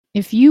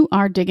If you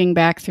are digging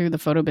back through the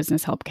Photo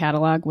Business Help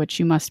catalog, which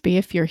you must be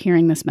if you're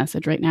hearing this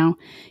message right now,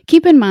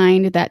 keep in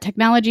mind that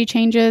technology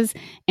changes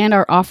and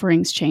our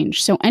offerings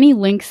change. So any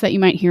links that you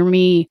might hear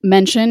me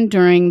mention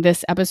during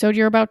this episode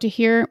you're about to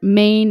hear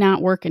may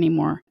not work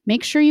anymore.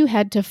 Make sure you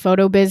head to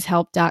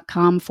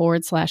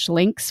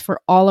photobizhelp.com/links for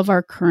all of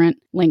our current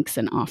links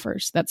and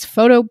offers. That's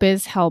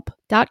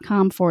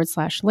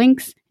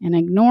photobizhelp.com/links, and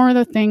ignore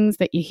the things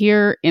that you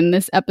hear in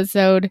this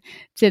episode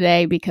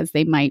today because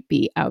they might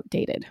be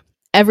outdated.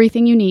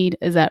 Everything you need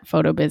is at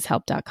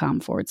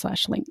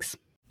photobizhelp.com/links.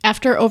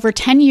 After over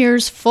 10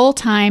 years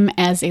full-time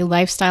as a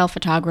lifestyle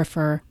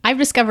photographer, I've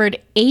discovered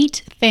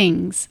 8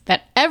 things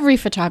that every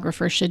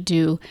photographer should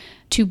do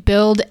to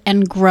build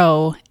and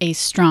grow a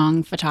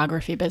strong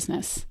photography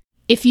business.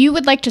 If you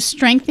would like to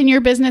strengthen your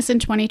business in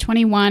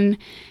 2021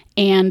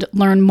 and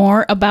learn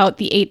more about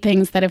the 8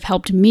 things that have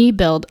helped me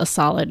build a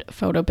solid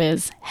photo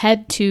biz,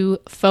 head to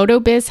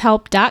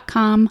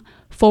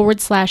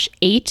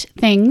photobizhelp.com/8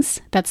 things.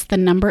 That's the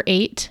number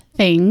 8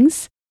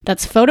 things.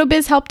 That's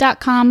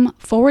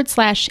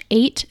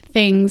photobizhelp.com/8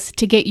 things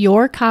to get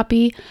your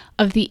copy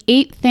of the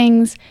 8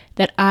 things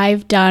that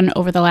I've done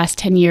over the last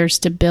 10 years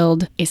to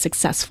build a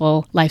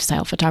successful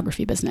lifestyle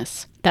photography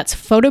business. That's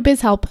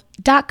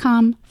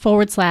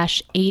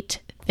photobizhelp.com/8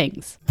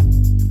 things.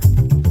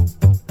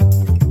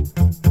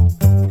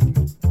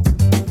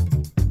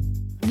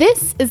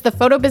 This is the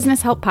Photo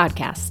Business Help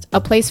Podcast, a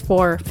place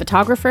for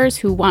photographers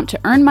who want to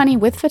earn money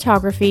with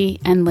photography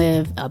and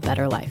live a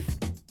better life.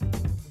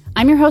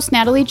 I'm your host,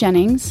 Natalie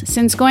Jennings.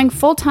 Since going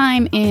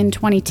full-time in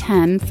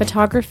 2010,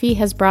 photography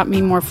has brought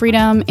me more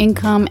freedom,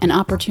 income, and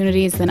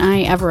opportunities than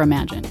I ever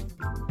imagined.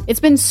 It's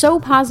been so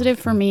positive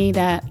for me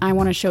that I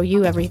want to show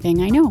you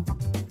everything I know.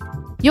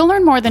 You'll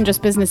learn more than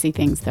just businessy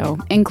things, though,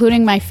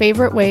 including my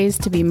favorite ways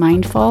to be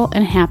mindful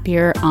and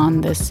happier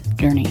on this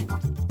journey.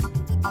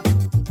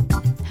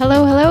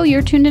 Hello,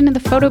 you're tuned into the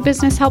Photo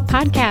Business Help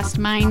Podcast.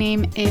 My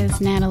name is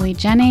Natalie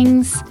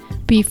Jennings.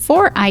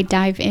 Before I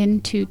dive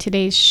into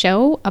today's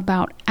show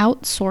about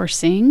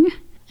outsourcing,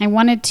 I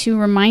wanted to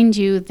remind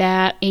you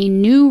that a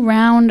new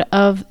round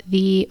of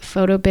the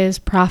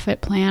PhotoBiz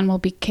Profit Plan will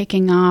be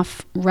kicking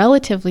off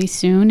relatively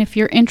soon. If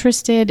you're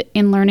interested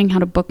in learning how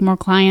to book more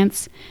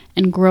clients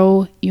and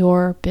grow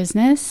your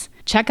business,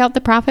 check out the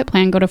profit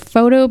plan. Go to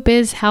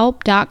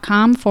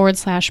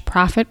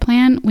photobizhelp.com/profit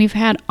plan. We've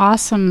had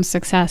awesome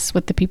success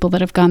with the people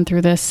that have gone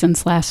through this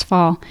since last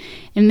fall.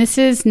 And this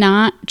is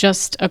not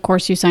just a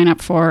course you sign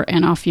up for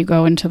and off you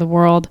go into the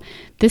world.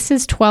 This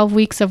is 12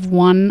 weeks of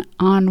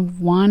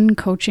one-on-one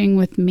coaching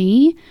with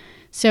me.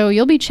 So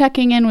you'll be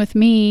checking in with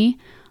me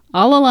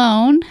all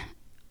alone,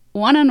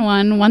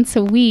 one-on-one, once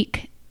a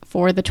week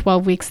for the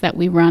 12 weeks that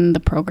we run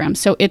the program.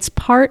 So it's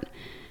part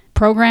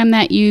program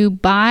that you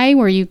buy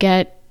where you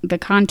get the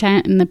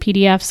content and the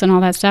PDFs and all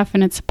that stuff,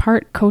 and it's a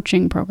part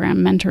coaching program,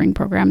 mentoring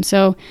program.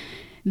 So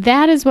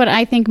that is what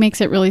I think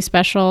makes it really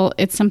special.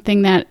 It's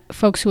something that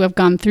folks who have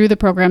gone through the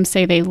program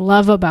say they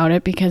love about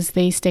it because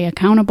they stay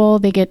accountable.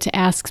 They get to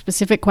ask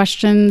specific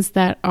questions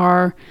that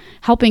are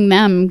helping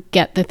them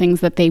get the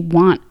things that they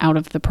want out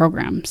of the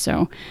program.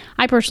 So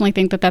I personally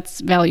think that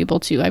that's valuable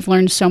too. I've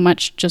learned so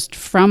much just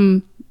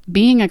from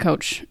being a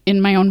coach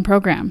in my own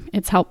program.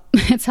 It's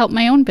helped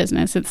my own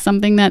business. It's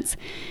something that's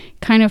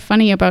kind of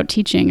funny about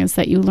teaching is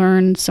that you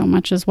learn so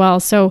much as well.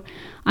 So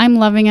I'm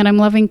loving it. I'm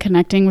loving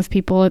connecting with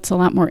people. It's a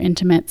lot more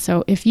intimate.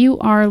 So if you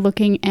are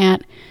looking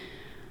at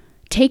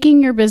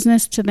taking your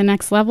business to the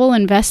next level,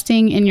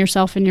 investing in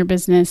yourself and your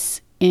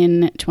business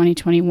in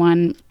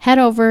 2021, head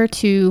over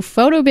to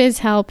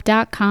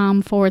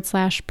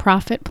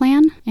photobizhelp.com/profit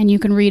plan, and you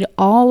can read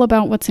all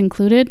about what's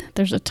included.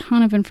 There's a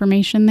ton of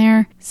information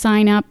there.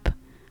 Sign up.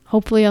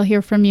 Hopefully I'll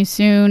hear from you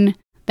soon.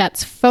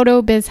 That's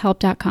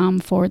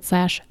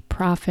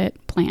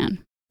photobizhelp.com/profit plan.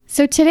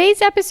 So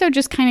today's episode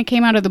just kind of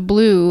came out of the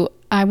blue.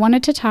 I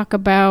wanted to talk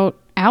about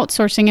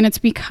outsourcing, and it's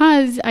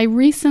because I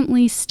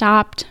recently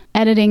stopped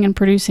editing and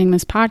producing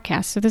this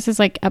podcast. So this is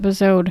like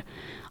episode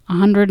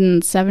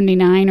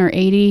 179 or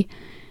 80,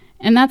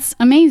 and that's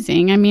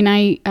amazing. I mean,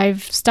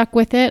 I've stuck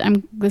with it.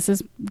 This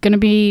is going to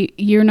be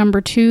year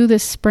number 2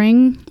 this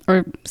spring,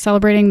 or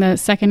celebrating the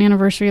 2nd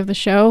anniversary of the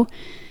show.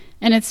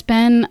 And it's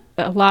been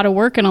a lot of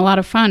work and a lot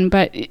of fun.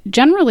 But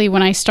generally,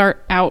 when I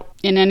start out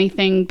in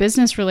anything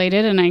business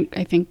related, and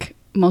I think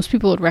most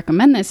people would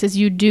recommend this, is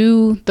you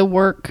do the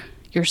work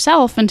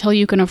yourself until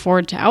you can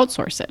afford to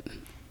outsource it.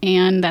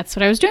 And that's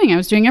what I was doing. I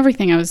was doing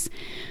everything. I was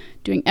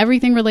doing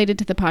everything related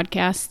to the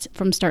podcast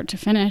from start to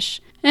finish.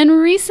 And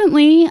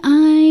recently,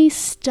 I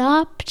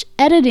stopped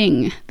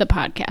editing the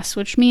podcast,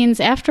 which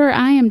means after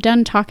I am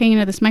done talking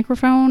into this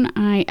microphone,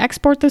 I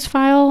export this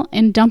file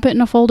and dump it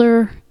in a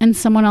folder, and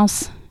someone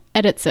else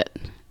edits it.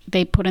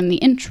 They put in the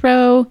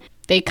intro,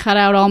 they cut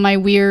out all my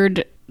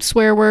weird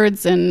swear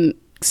words and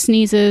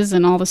sneezes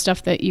and all the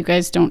stuff that you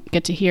guys don't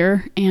get to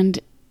hear. And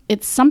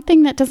it's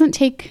something that doesn't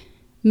take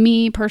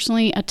me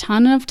personally a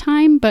ton of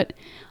time, but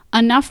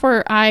enough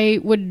where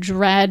I would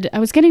dread. I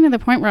was getting to the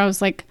point where I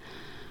was like,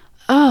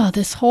 oh,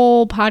 this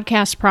whole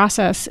podcast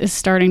process is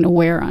starting to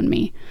wear on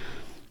me.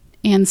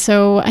 And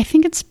so I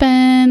think it's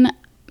been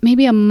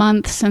maybe a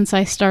month since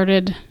I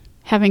started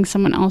having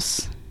someone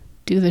else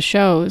do the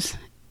shows.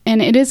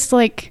 And it is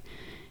like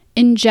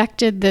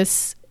injected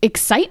this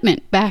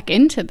excitement back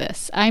into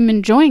this. I'm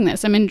enjoying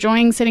this. I'm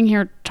enjoying sitting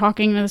here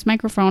talking to this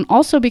microphone,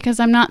 also because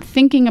I'm not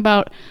thinking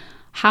about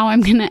how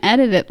I'm going to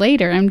edit it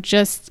later. I'm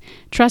just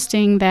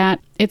trusting that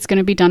it's going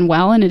to be done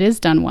well, and it is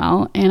done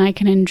well, and I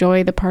can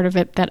enjoy the part of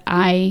it that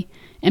I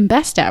am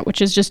best at,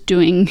 which is just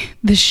doing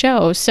the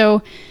show.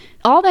 So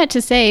all that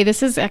to say,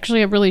 this is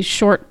actually a really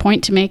short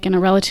point to make in a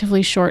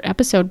relatively short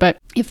episode, but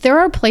if there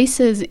are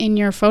places in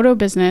your photo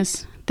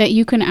business that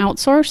you can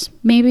outsource,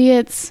 maybe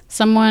it's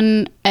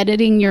someone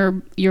editing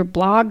your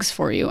blogs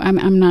for you.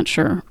 I'm not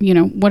sure,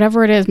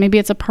 whatever it is, maybe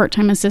it's a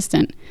part-time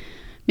assistant.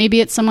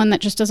 Maybe it's someone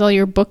that just does all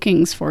your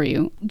bookings for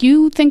you.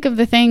 You think of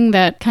the thing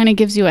that kind of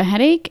gives you a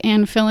headache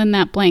and fill in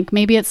that blank.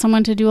 Maybe it's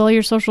someone to do all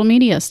your social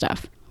media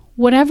stuff.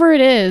 Whatever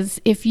it is,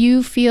 if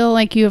you feel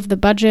like you have the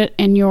budget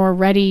and you're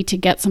ready to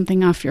get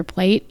something off your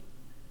plate,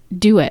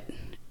 do it.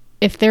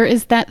 If there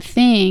is that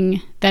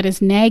thing that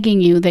is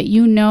nagging you that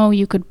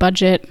you could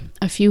budget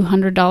a few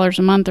 $100s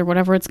a month or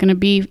whatever it's going to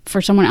be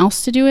for someone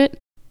else to do it,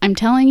 I'm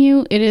telling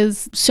you, it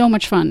is so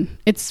much fun.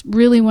 It's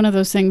really one of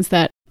those things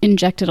that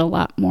injected a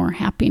lot more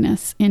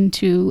happiness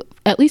into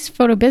at least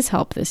Photo Biz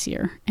Help this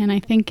year. And I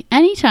think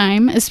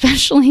anytime,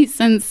 especially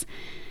since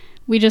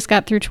we just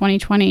got through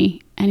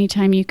 2020,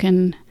 anytime you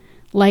can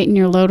lighten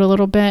your load a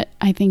little bit,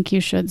 I think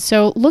you should.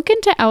 So look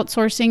into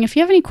outsourcing. If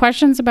you have any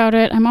questions about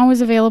it, I'm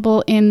always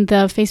available in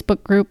the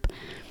Facebook group.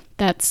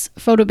 That's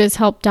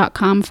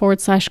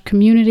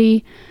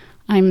photobizhelp.com/community.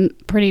 I'm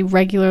pretty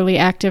regularly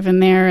active in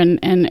there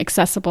and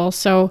accessible.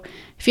 So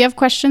if you have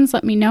questions,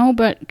 let me know,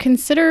 but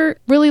consider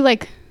really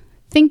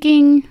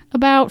thinking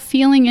about,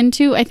 feeling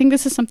into. I think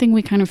this is something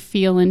we kind of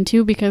feel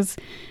into because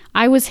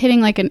I was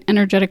hitting like an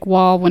energetic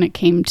wall when it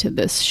came to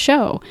this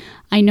show.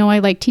 I know I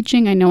like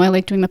teaching. I know I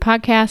like doing the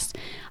podcast.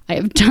 I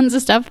have tons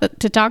of stuff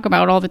to talk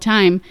about all the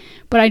time,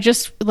 but I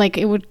just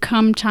it would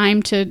come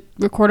time to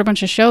record a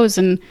bunch of shows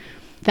and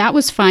that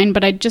was fine.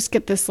 But I just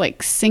get this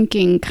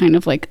sinking kind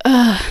of I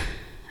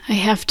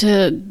have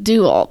to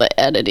do all the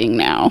editing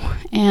now.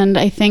 And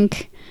I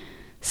think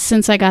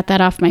since I got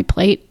that off my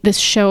plate, this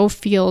show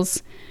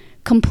feels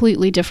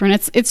completely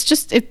different.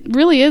 It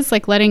really is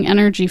like letting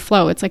energy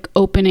flow. It's like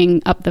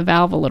opening up the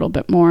valve a little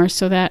bit more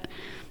so that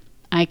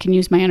I can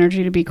use my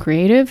energy to be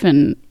creative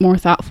and more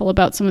thoughtful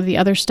about some of the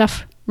other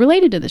stuff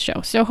related to the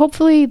show. So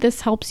hopefully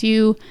this helps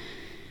you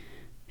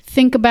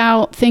think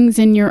about things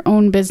in your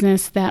own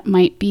business that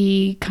might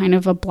be kind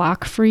of a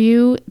block for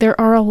you.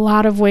 There are a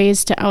lot of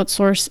ways to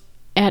outsource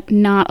at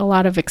not a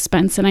lot of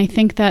expense. And I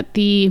think that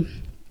the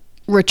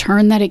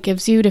return that it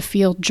gives you to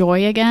feel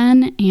joy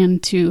again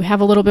and to have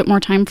a little bit more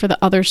time for the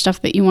other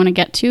stuff that you want to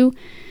get to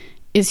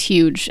is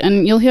huge.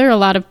 And you'll hear a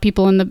lot of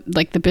people in the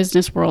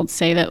business world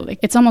say that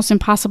it's almost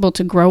impossible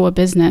to grow a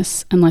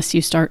business unless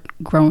you start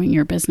growing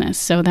your business.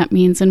 So that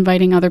means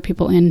inviting other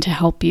people in to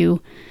help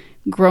you.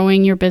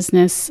 Growing your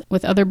business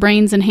with other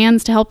brains and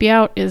hands to help you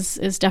out is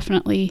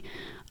definitely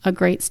a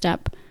great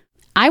step.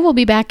 I will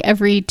be back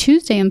every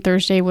Tuesday and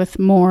Thursday with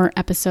more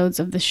episodes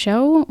of the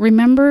show.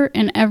 Remember,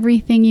 in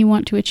everything you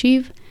want to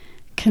achieve,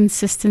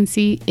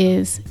 consistency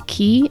is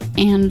key.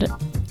 And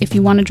if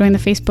you want to join the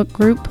Facebook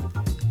group,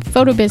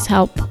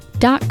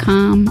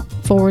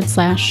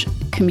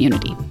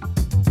 photobizhelp.com/community.